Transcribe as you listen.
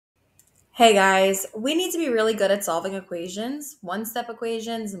Hey guys, we need to be really good at solving equations, one-step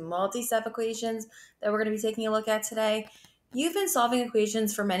equations, multi-step equations that we're going to be taking a look at today. You've been solving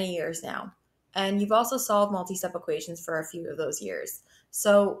equations for many years now, and you've also solved multi-step equations for a few of those years.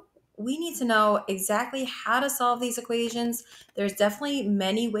 So we need to know exactly how to solve these equations. There's definitely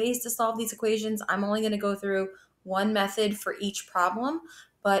many ways to solve these equations. I'm only going to go through one method for each problem,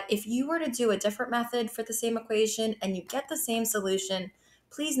 but if you were to do a different method for the same equation and you get the same solution,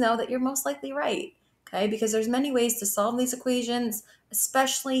 please know that you're most likely right. Okay, because there's many ways to solve these equations,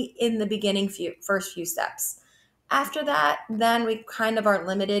 especially in the beginning first few steps. After that, then we kind of are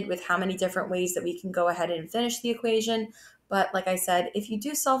limited with how many different ways that we can go ahead and finish the equation. But like I said, if you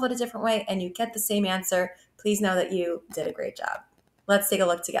do solve it a different way and you get the same answer, please know that you did a great job. Let's take a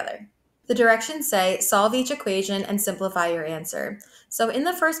look together. The directions say solve each equation and simplify your answer. So in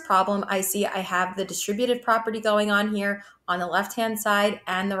the first problem, I see I have the distributive property going on here on the left-hand side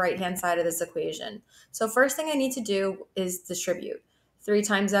and the right-hand side of this equation. So first thing I need to do is distribute. 3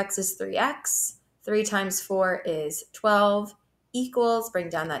 times x is 3x. 3 times 4 is 12 equals, bring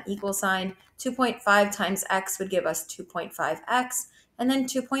down that equal sign, 2.5 times x would give us 2.5x, and then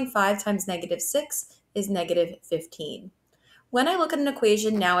 2.5 times negative 6 is negative 15. When I look at an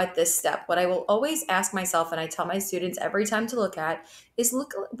equation now at this step, what I will always ask myself, and I tell my students every time to look at, is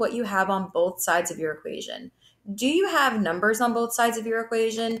look at what you have on both sides of your equation. Do you have numbers on both sides of your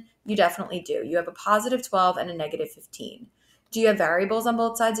equation? You definitely do. You have a positive 12 and a negative 15. Do you have variables on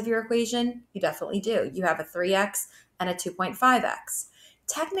both sides of your equation? You definitely do. You have a 3x and a 2.5x.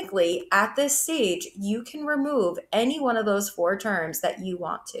 Technically, at this stage, you can remove any one of those four terms that you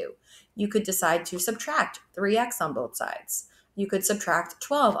want to. You could decide to subtract 3x on both sides. You could subtract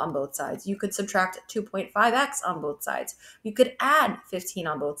 12 on both sides. You could subtract 2.5x on both sides. You could add 15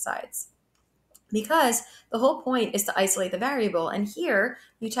 on both sides. Because the whole point is to isolate the variable. And here,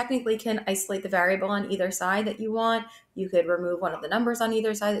 you technically can isolate the variable on either side that you want. You could remove one of the numbers on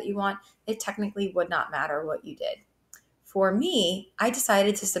either side that you want. It technically would not matter what you did. For me, I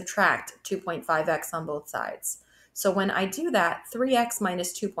decided to subtract 2.5x on both sides. So when I do that, 3x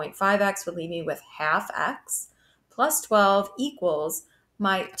minus 2.5x would leave me with half x plus 12 equals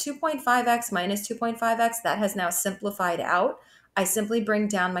my 2.5x minus 2.5x. That has now simplified out. I simply bring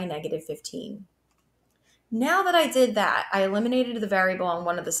down my negative 15. Now that I did that, I eliminated the variable on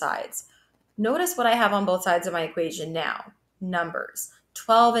one of the sides. Notice what I have on both sides of my equation now. Numbers,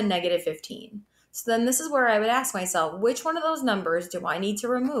 12 and negative 15. So then this is where I would ask myself, which one of those numbers do I need to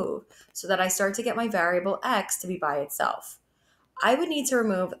remove so that I start to get my variable x to be by itself? I would need to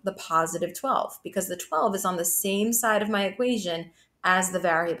remove the positive 12 because the 12 is on the same side of my equation as the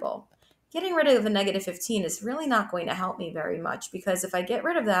variable. Getting rid of the negative 15 is really not going to help me very much because if I get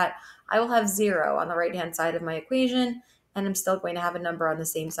rid of that, I will have 0 on the right-hand side of my equation, and I'm still going to have a number on the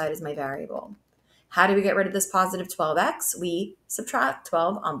same side as my variable. How do we get rid of this positive 12x? We subtract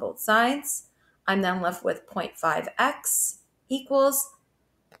 12 on both sides. I'm then left with 0.5x equals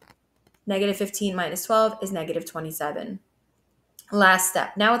negative 15 minus 12 is negative 27. Last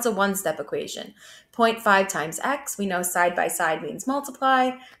step. Now it's a one-step equation. 0.5 times x, we know side by side means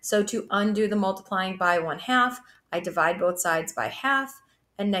multiply. So to undo the multiplying by 1/2, I divide both sides by half,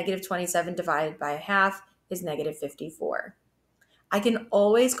 and negative 27 divided by a half is negative 54. I can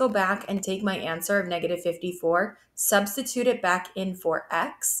always go back and take my answer of negative 54, substitute it back in for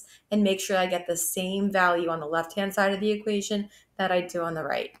x, and make sure I get the same value on the left-hand side of the equation that I do on the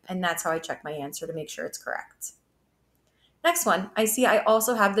right. And that's how I check my answer to make sure it's correct. Next one, I see I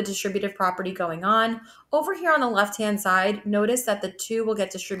also have the distributive property going on. Over here on the left-hand side, notice that the 2 will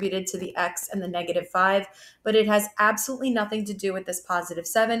get distributed to the x and the negative 5, but it has absolutely nothing to do with this positive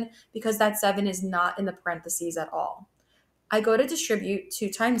 7 because that 7 is not in the parentheses at all. I go to distribute 2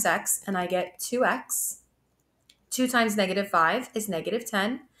 times x and I get 2x. 2 times negative 5 is negative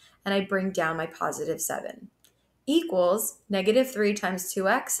 10, and I bring down my positive 7. Equals negative 3 times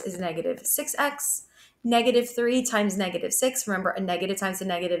 2x is negative 6x. Negative 3 times negative 6, remember a negative times a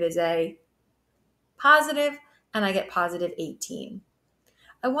negative is a positive, and I get positive 18.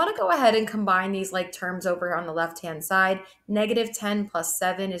 I want to go ahead and combine these like terms over on the left-hand side. Negative 10 plus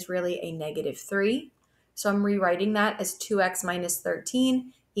 7 is really a negative 3. So I'm rewriting that as 2x minus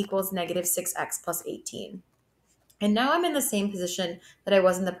 13 equals negative 6x plus 18. And now I'm in the same position that I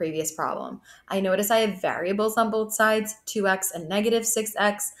was in the previous problem. I notice I have variables on both sides, 2x and negative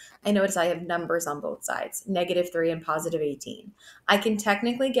 6x. I notice I have numbers on both sides, negative 3 and positive 18. I can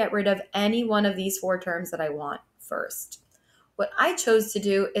technically get rid of any one of these four terms that I want first. What I chose to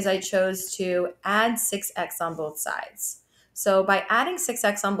do is I chose to add 6x on both sides. So by adding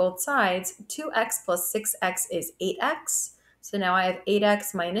 6x on both sides, 2x plus 6x is 8x, So now I have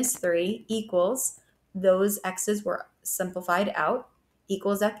 8x minus 3 equals, those x's were simplified out,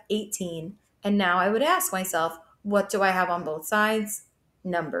 equals 18. And now I would ask myself, what do I have on both sides?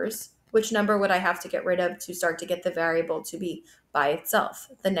 Numbers. Which number would I have to get rid of to start to get the variable to be by itself?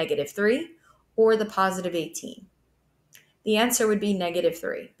 The negative 3 or the positive 18? The answer would be negative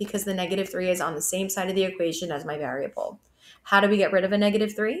 3 because the negative 3 is on the same side of the equation as my variable. How do we get rid of a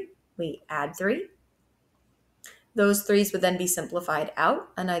negative 3? We add 3. Those 3's would then be simplified out,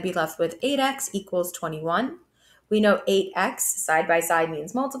 and I'd be left with 8x equals 21. We know 8x side by side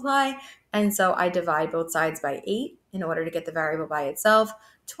means multiply, and so I divide both sides by 8 in order to get the variable by itself.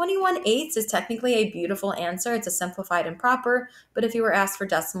 21/8 is technically a beautiful answer. It's a simplified and proper, but if you were asked for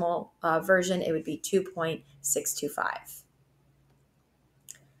decimal version, it would be 2.625.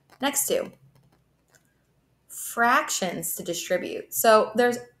 Next two, fractions to distribute. So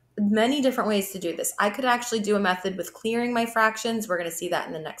there's many different ways to do this. I could actually do a method with clearing my fractions. We're going to see that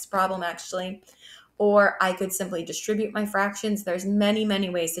in the next problem, actually. Or I could simply distribute my fractions. There's many, many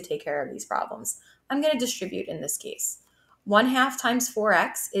ways to take care of these problems. I'm going to distribute in this case. 1/2 times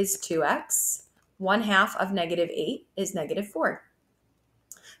 4x is 2x. 1/2 of negative 8 is negative 4.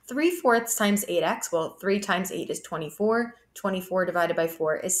 3/4 times 8x, well, 3 times 8 is 24. 24 divided by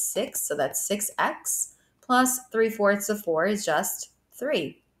 4 is 6, so that's 6x. Plus 3/4 of 4 is just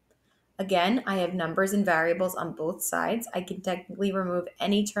 3. Again, I have numbers and variables on both sides. I can technically remove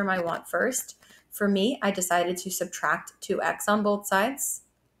any term I want first. For me, I decided to subtract 2x on both sides,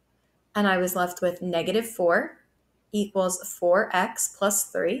 and I was left with negative 4 equals 4x plus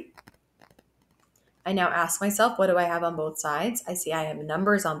 3. I now ask myself, what do I have on both sides? I see I have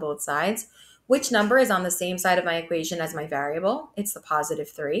numbers on both sides. Which number is on the same side of my equation as my variable? It's the positive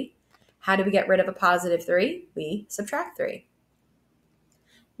 3. How do we get rid of a positive 3? We subtract 3.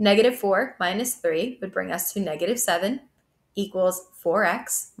 Negative 4 minus 3 would bring us to negative 7 equals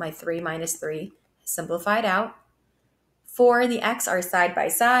 4x. My 3 minus 3 is simplified out. 4 and the x are side by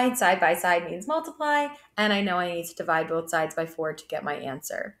side. Side by side means multiply, and I know I need to divide both sides by 4 to get my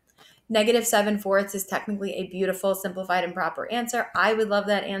answer. Negative 7/4 is technically a beautiful, simplified, and proper answer. I would love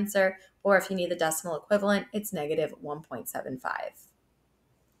that answer, or if you need the decimal equivalent, it's negative 1.75.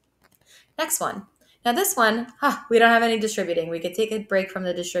 Next one. Now this one, we don't have any distributing. We could take a break from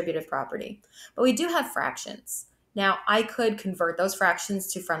the distributive property, but we do have fractions. Now I could convert those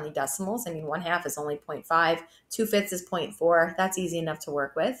fractions to friendly decimals. I mean, 1/2 is only 0.5, 2/5 is 0.4. That's easy enough to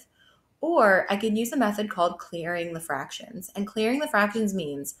work with. Or I could use a method called clearing the fractions. And clearing the fractions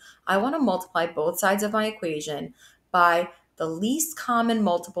means I want to multiply both sides of my equation by the least common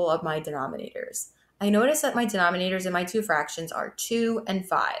multiple of my denominators. I notice that my denominators in my two fractions are 2 and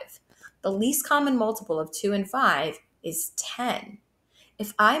 5. The least common multiple of 2 and 5 is 10.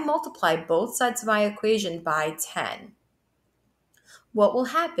 If I multiply both sides of my equation by 10, what will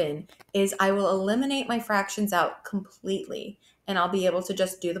happen is I will eliminate my fractions out completely, and I'll be able to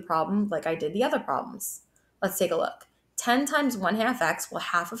just do the problem like I did the other problems. Let's take a look. 10 times 1/2 x, well,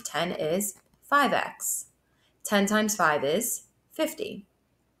 half of 10 is 5x. 10 times 5 is 50.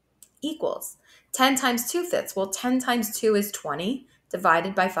 Equals 10 times 2/5, well, 10 times 2 is 20,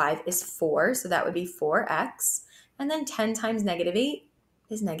 divided by 5 is 4, so that would be 4x. And then 10 times negative 8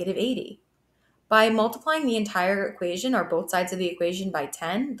 is negative 80. By multiplying the entire equation, or both sides of the equation, by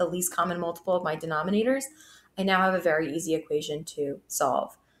 10, the least common multiple of my denominators, I now have a very easy equation to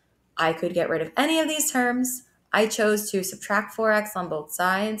solve. I could get rid of any of these terms. I chose to subtract 4x on both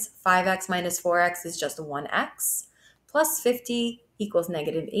sides. 5x minus 4x is just 1x. Plus 50 equals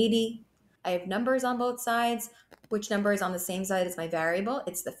negative 80. I have numbers on both sides. Which number is on the same side as my variable?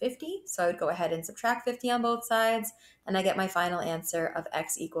 It's the 50. So I would go ahead and subtract 50 on both sides, and I get my final answer of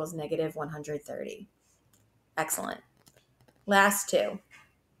x equals negative 130. Excellent. Last two.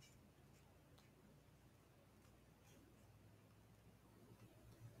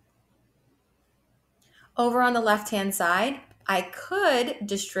 Over on the left-hand side, I could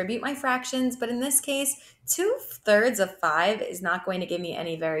distribute my fractions, but in this case, 2/3 of 5 is not going to give me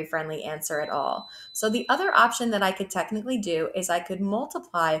any very friendly answer at all. So the other option that I could technically do is I could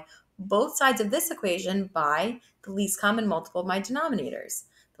multiply both sides of this equation by the least common multiple of my denominators.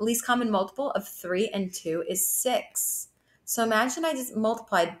 The least common multiple of 3 and 2 is 6. So imagine I just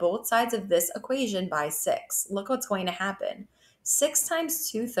multiplied both sides of this equation by 6. Look what's going to happen. 6 times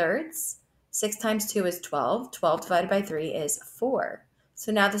 2/3, 6 times 2 is 12. 12 divided by 3 is 4.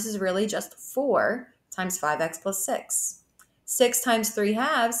 So now this is really just 4 times 5x plus 6. 6 times 3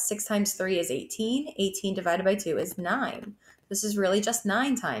 halves. 6 times 3 is 18. 18 divided by 2 is 9. This is really just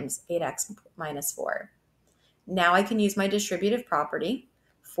 9 times 8x minus 4. Now I can use my distributive property.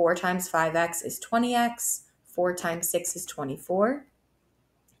 4 times 5x is 20x. 4 times 6 is 24,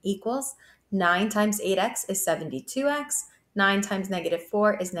 equals 9 times 8x is 72x. 9 times negative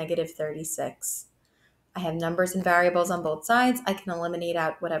 4 is negative 36. I have numbers and variables on both sides. I can eliminate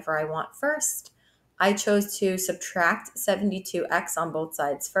out whatever I want first. I chose to subtract 72x on both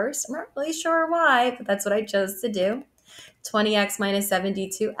sides first. I'm not really sure why, but that's what I chose to do. 20x minus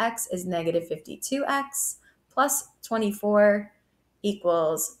 72x is negative 52x, plus 24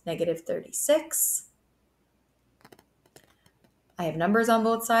 equals negative 36. I have numbers on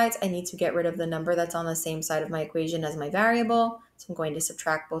both sides. I need to get rid of the number that's on the same side of my equation as my variable. So I'm going to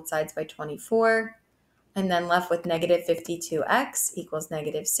subtract both sides by 24. I'm then left with negative 52x equals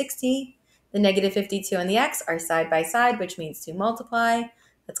negative 60. The negative 52 and the x are side by side, which means to multiply.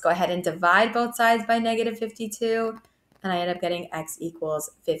 Let's go ahead and divide both sides by negative 52. And I end up getting x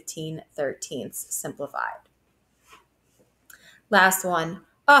equals 15/13 simplified. Last one.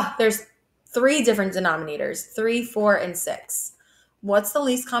 There's 3 different denominators, 3, 4, and 6. What's the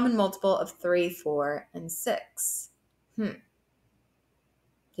least common multiple of 3, 4, and 6? Do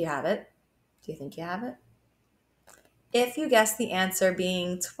you have it? Do you think you have it? If you guess the answer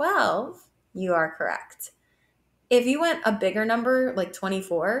being 12, you are correct. If you went a bigger number, like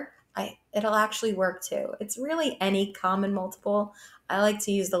 24, it'll actually work too. It's really any common multiple. I like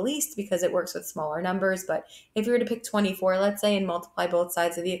to use the least because it works with smaller numbers, but if you were to pick 24, let's say, and multiply both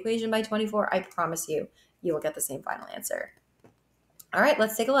sides of the equation by 24, I promise you, you will get the same final answer. All right,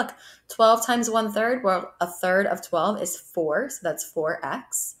 let's take a look. 12 times 1/3, well, a third of 12 is 4, so that's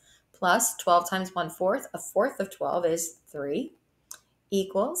 4x, plus 12 times 1/4, a fourth of 12 is 3,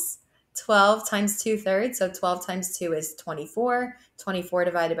 equals 12 times 2/3, so 12 times 2 is 24. 24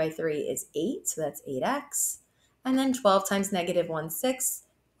 divided by 3 is 8, so that's 8x. And then 12 times negative 1/6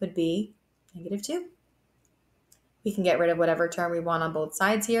 would be negative 2. We can get rid of whatever term we want on both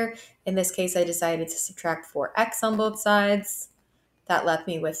sides here. In this case, I decided to subtract 4x on both sides. That left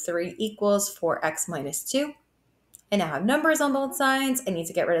me with 3 equals 4x minus 2. I now have numbers on both sides. I need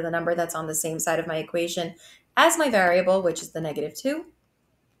to get rid of the number that's on the same side of my equation as my variable, which is the negative 2,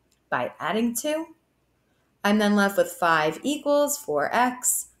 by adding 2. I'm then left with 5 equals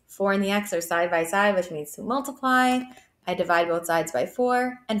 4x. 4 and the x are side by side, which means to multiply. I divide both sides by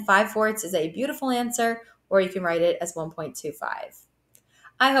 4, and 5/4 is a beautiful answer, or you can write it as 1.25.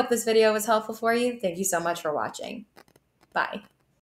 I hope this video was helpful for you. Thank you so much for watching. Bye.